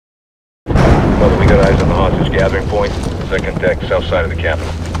Mother, we got eyes on the hostage gathering point. Second deck, south side of the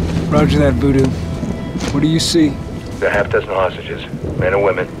Capitol. Roger that, Voodoo. What do you see? There are half dozen hostages, men and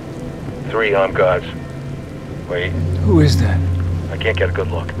women. 3 armed guards. Wait, Who is that? I can't get a good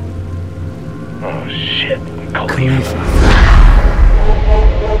look. Oh, shit. Khalifa.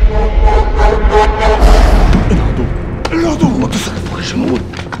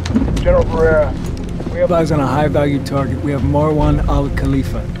 General Pereira, we have eyes on a high-value target. We have Marwan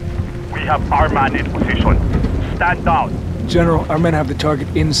al-Khalifa. We have our man in position. Stand down. General, our men have the target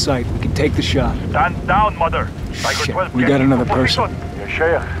in sight. We can take the shot. Stand down, Mother. Tiger Shit, 12, we get got into another person. position. يا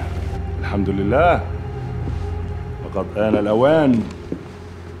شيخ الحمد لله لقد آن الأوان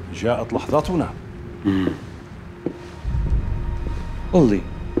جاءت لحظتنا. قل لي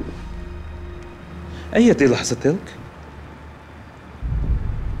أية لحظة تلك؟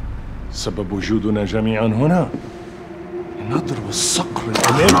 سبب وجودنا جميعا هنا نضرب الصقر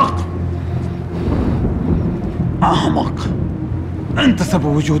العملاق. أحمق، أنت سبب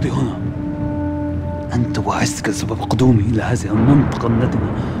وجودي هنا. أنت وعزتك سبب قدومي إلى هذه المنطقة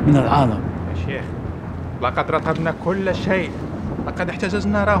النتنة من العالم. يا شيخ، لقد رصدنا كل شيء. لقد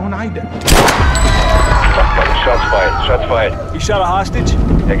احتجزنا راهن عيدا. Shots fired. Shots fired. You shot a hostage?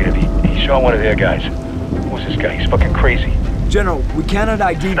 Negative. He shot one of their guys. Who's this guy? He's fucking crazy. General, we cannot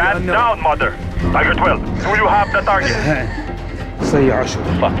ID the Stand unknown. down, Mother. Tiger 12, do you have the target? سيع شو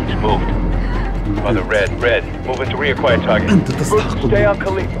Fuck, he's moved. Mother, red. Moving to reacquire target. أنت تستحق Stay on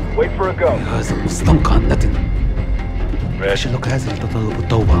Khalifa. Wait for a go. هذا المستنقع النتن. Red. أشلك هذا يتطلب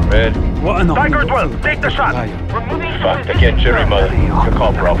التوبة. Red. وأنا Tiger 12, take the shot. Fuck, again, Jerry, Mother. Good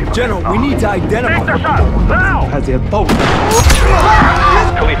call, bro. General, we need to Take the identify. shot, now! هذه الضوء.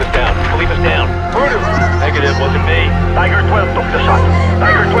 Khalifa's down. Khalifa's down. Negative, wasn't me. Tiger 12 took the shot.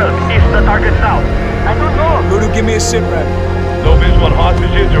 Tiger 12 is the target now. I don't know. Voodoo, give me a sit rep. No visual on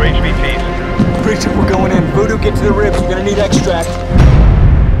hostages or HVTs. Preacher, we're going in. Voodoo, get to the ribs. We're gonna need extract.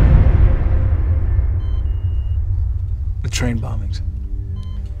 The train bombings.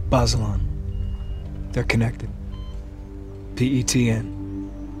 Bazelon. They're connected. PETN.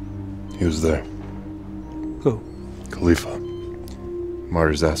 He was there. Who? Khalifa.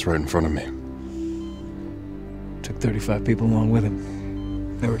 Martyred his ass right in front of me. Took 35 people along with him.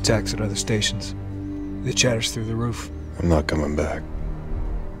 There were attacks at other stations. The chatter's through the roof. I'm not coming back.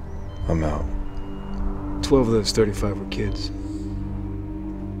 I'm out. 12 of those 35 were kids.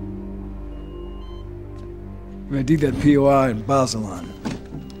 I did that POI in Bazelon.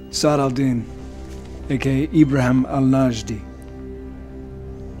 Saad al-Din, aka Ibrahim al-Najdi.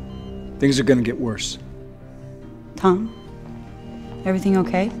 Things are gonna get worse. Tom? Everything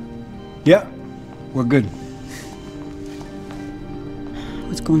okay? Yeah, we're good.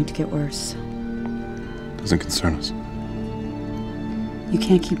 What's going to get worse? Doesn't concern us. You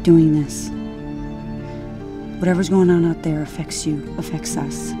can't keep doing this. Whatever's going on out there affects you, affects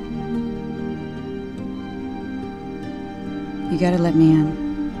us. You gotta let me in.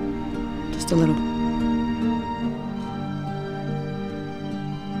 Just a little.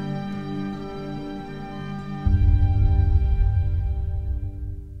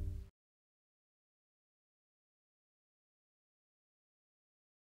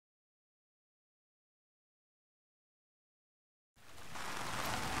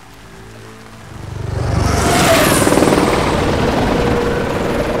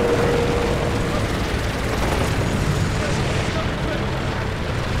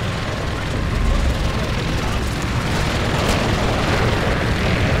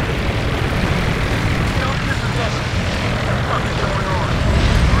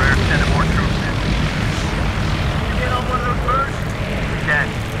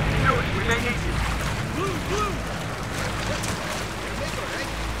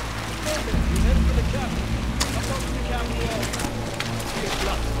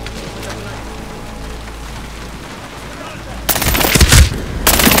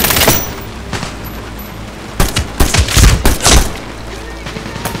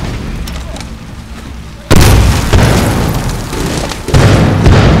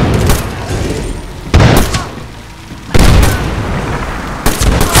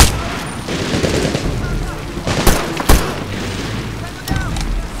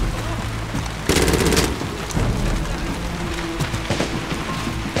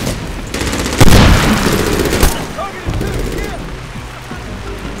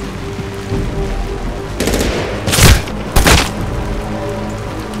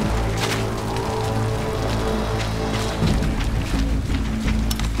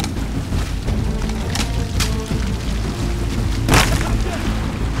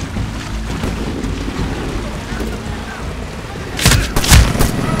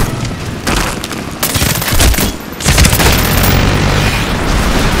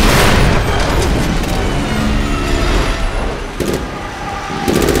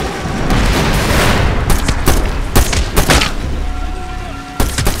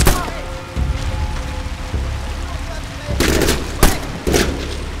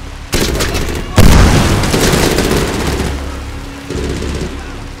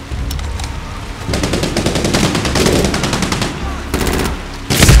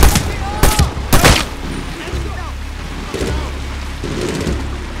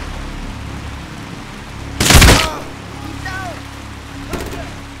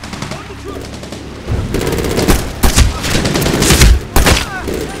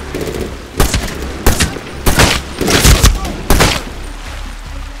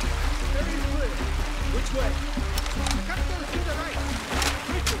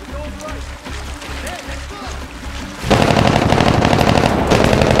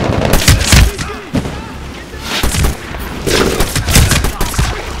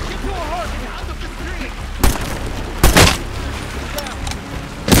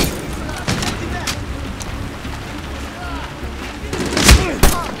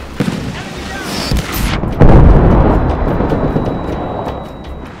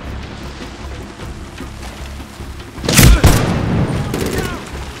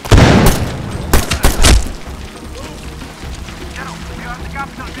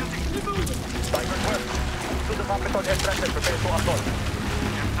 capital building. Tiger 12, to the capital entrance and prepare to assault.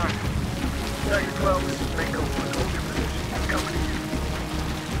 Yes, sir. Tiger 12, this is Mako. Hold your position. I'm coming to you.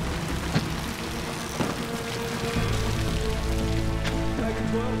 Tiger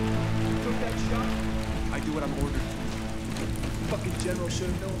 12, you took that shot? I do what I'm ordered. Fucking general should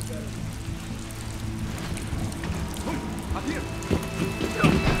have known better. Up here!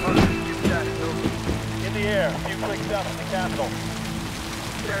 In the air, a few clicks south of the capital.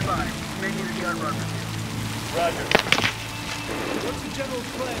 Stand by. May need a gun run with you. Roger. What's the general's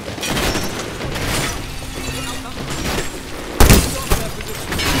plan?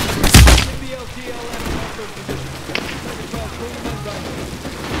 Take the LTLM off those positions. Tiger 12, pull them and run.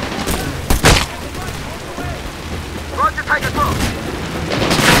 Roger, Tiger 12.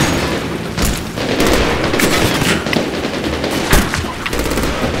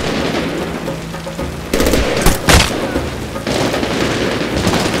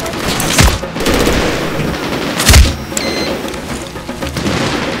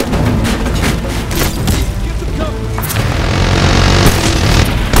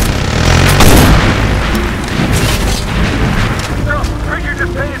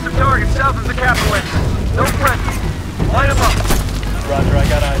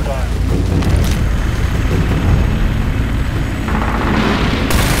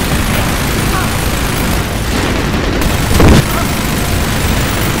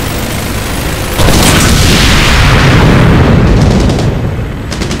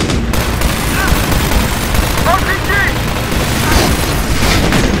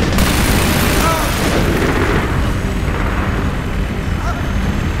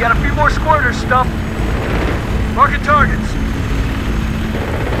 Got a few more squirters stuff. Marking targets.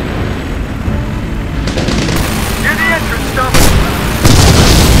 Near the entrance stuff.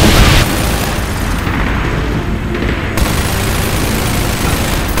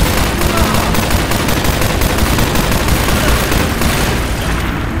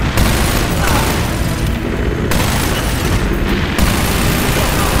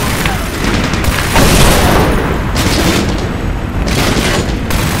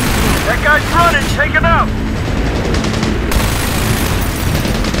 That guy's running, take him out!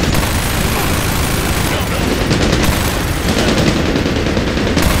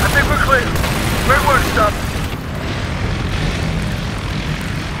 I think we're clear. Great work, stuff.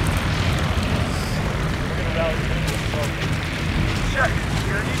 Check.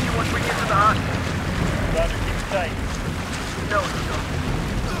 You're gonna need you once we get to the hospital. Roger, keep it tight. No, you don't.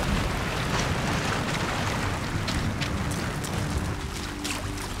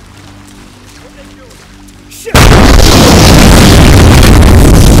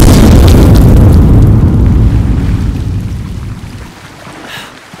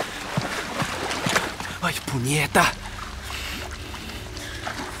 Ay, puñeta!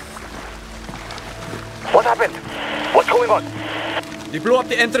 What happened? What's going on? They blew up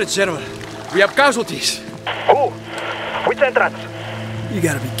the entrance, General. We have casualties. Who? Which entrance? You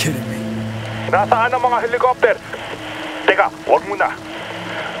gotta be kidding me. Nasaan ang mga helicopter? Teka, wag muna.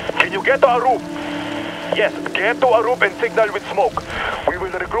 Can you get to our roof? Yes, get to our roof and signal with smoke. We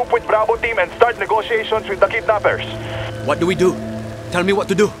will regroup with Bravo team and start negotiations with the kidnappers. What do we do? Tell me what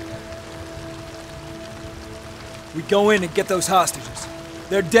to do. We go in and get those hostages.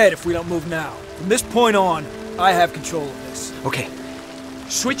 They're dead if we don't move now. From this point on, I have control of this. Okay.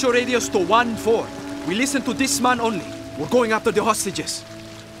 Switch your radios to 1-4. We listen to this man only. We're going after the hostages.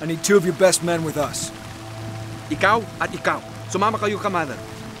 I need 2 of your best men with us. Ikaw at ikaw. Sumama kayo, Commander.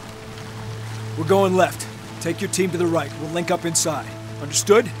 We're going left. Take your team to the right. We'll link up inside.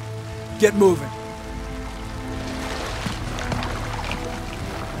 Understood? Get moving.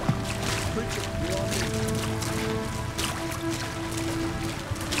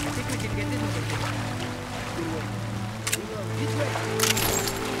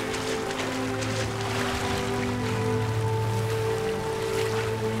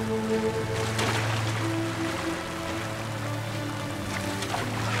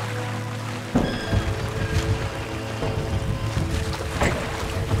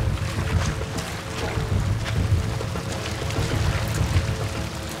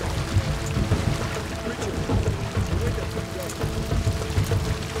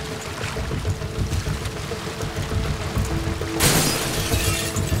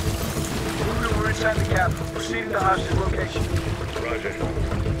 Inside the capital. Proceeding to hostage location. Roger.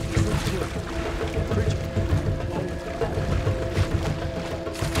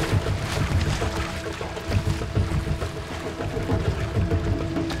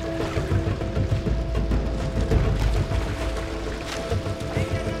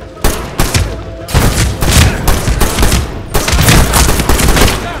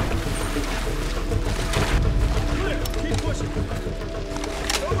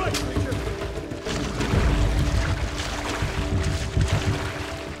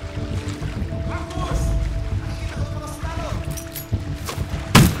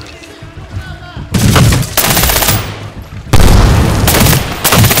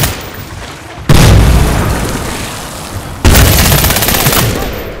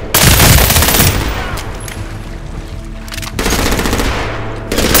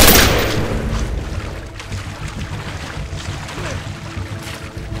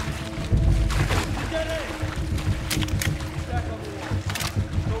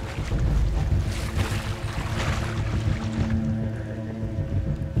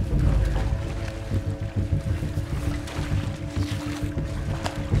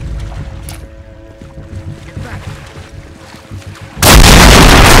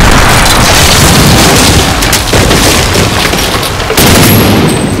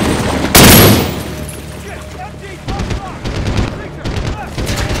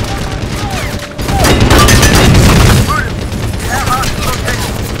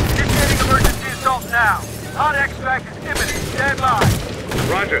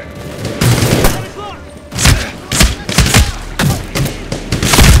 Roger.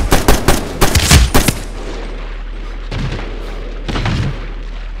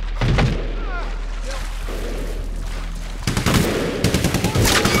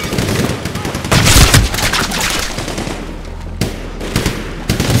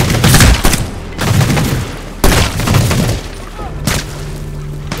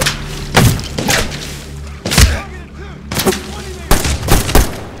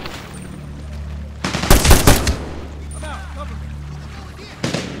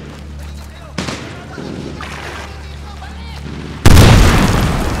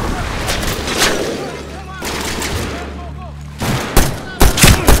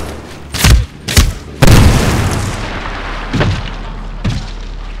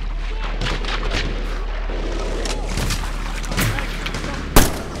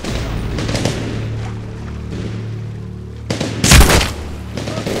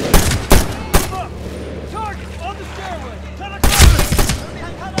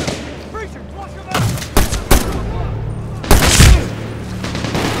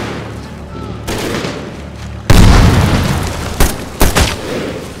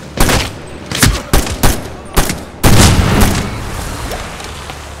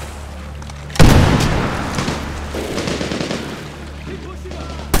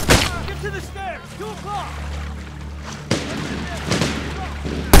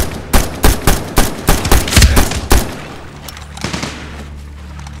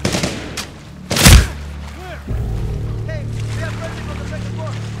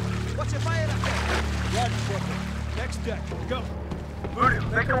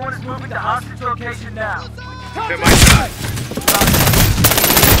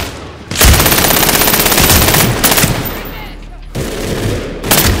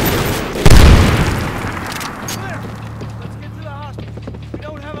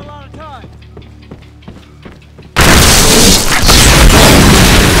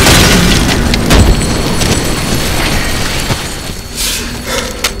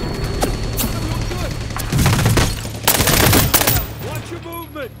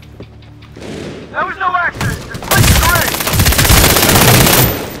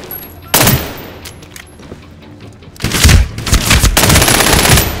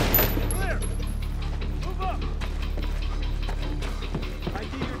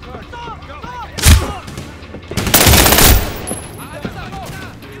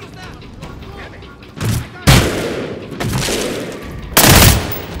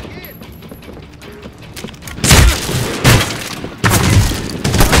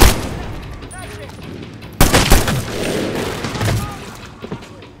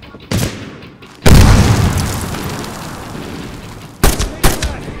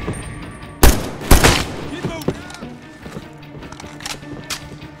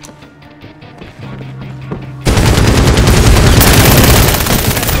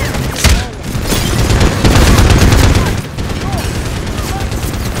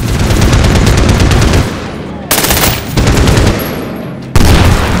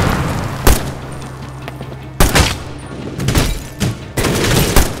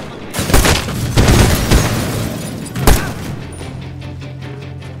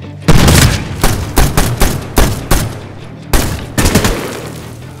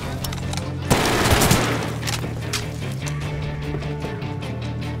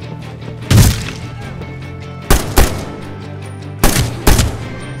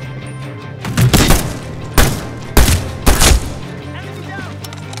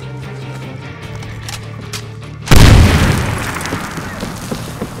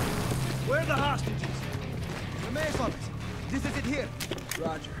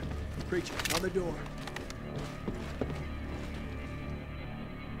 Roger. Preacher, on the door.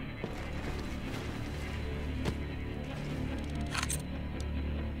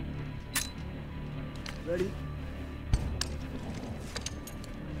 Ready?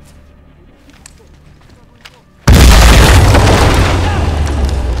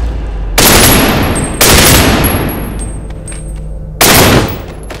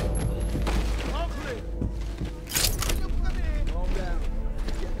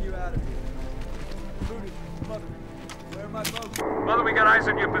 Mother, we got eyes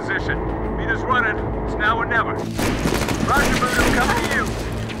on your position. Meet us running. It's now or never. Roger, Voodoo, coming to you.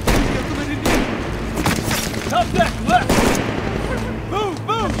 Top deck, left! Move,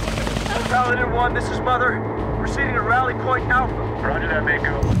 move! Paladin 1, this is Mother. Proceeding to Rally Point Alpha. Roger that,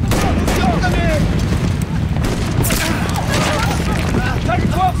 Mako. Come in! Take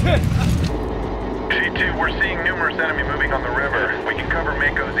 12 hit! G2, we're seeing numerous enemy moving on the river. We can cover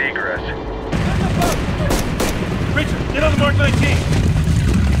Mako's egress. Richard, get on the Mark 19!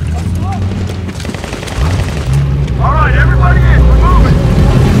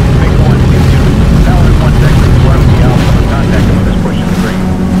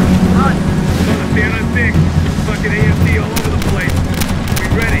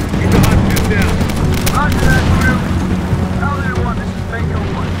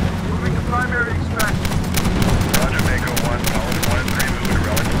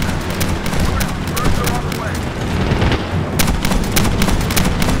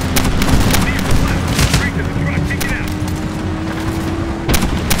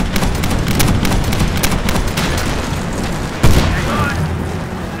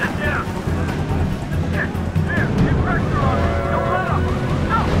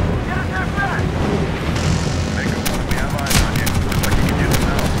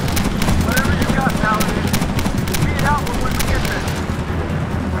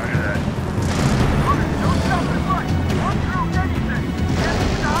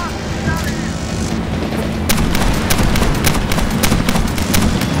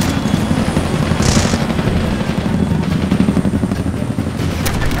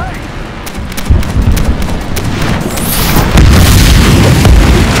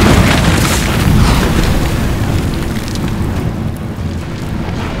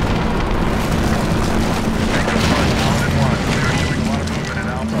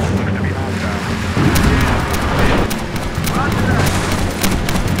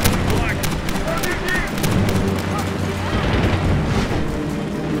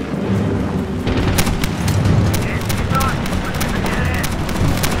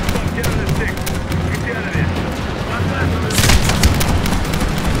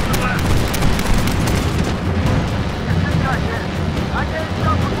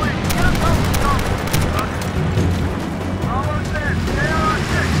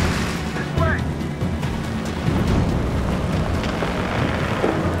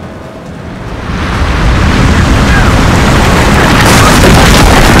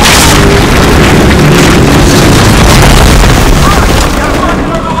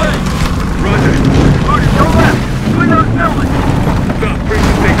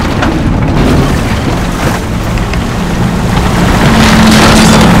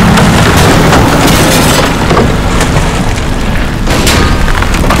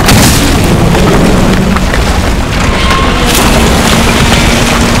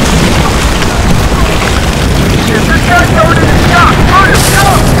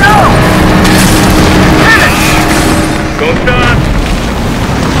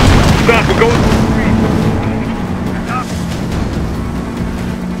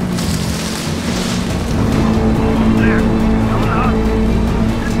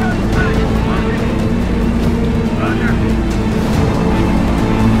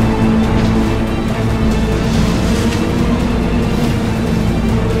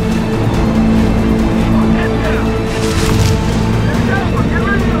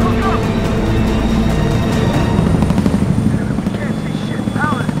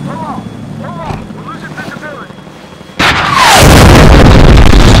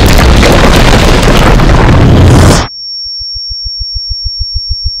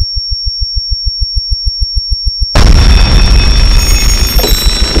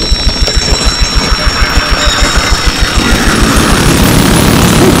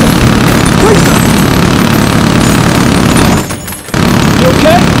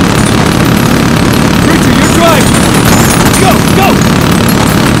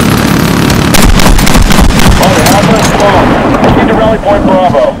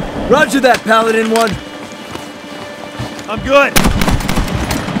 Bravo. Roger that, Paladin 1. I'm good.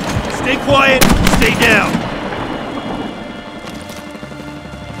 Stay quiet, stay down.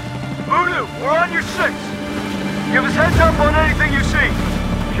 Voodoo, we're on your 6. Give us heads up on anything you see.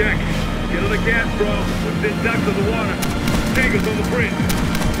 Check. Get on the gas, bro. Within ducks of the water. Tango's on the bridge.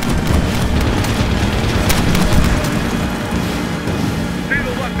 See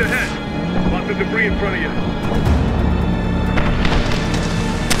the left ahead. Lots of debris in front of you.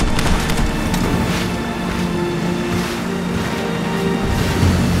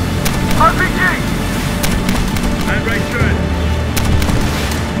 RPG! And right turn.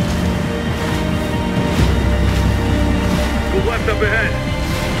 Go left up ahead.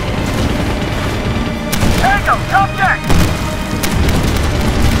 Tango, top deck!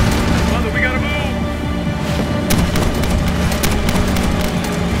 Mother, we gotta move!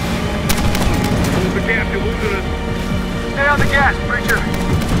 Hold the gas, you're losing us. Stay on the gas, Preacher.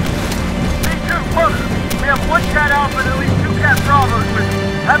 C2, Mother. We have 1 Cat Alpha and at least 2 Cat Bravos with you.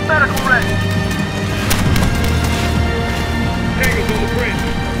 Have medical ready. Tango's on the bridge.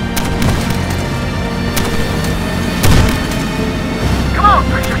 Come on,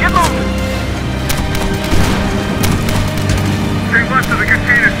 Preacher, get moving. Stay left of the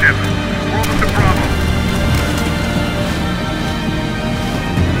container ship. We're almost to Bravo.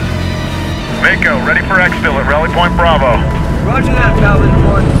 Mako, ready for exfil at Rally Point Bravo. Roger that, Paladin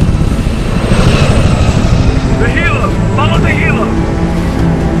 1. The helo! Follow the helo!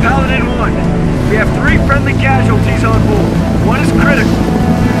 Paladin 1, we have 3 friendly casualties on board. 1 is critical.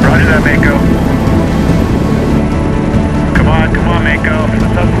 Roger that, Mako. Come on, Mako.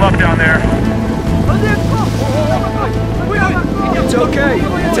 Let's hustle up down there. It's okay.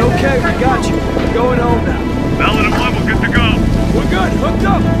 It's okay. We got you. We're going home now. Paladin 1, we're good to go. We're good. Hooked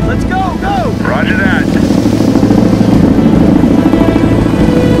up. Let's go. Go. Roger that.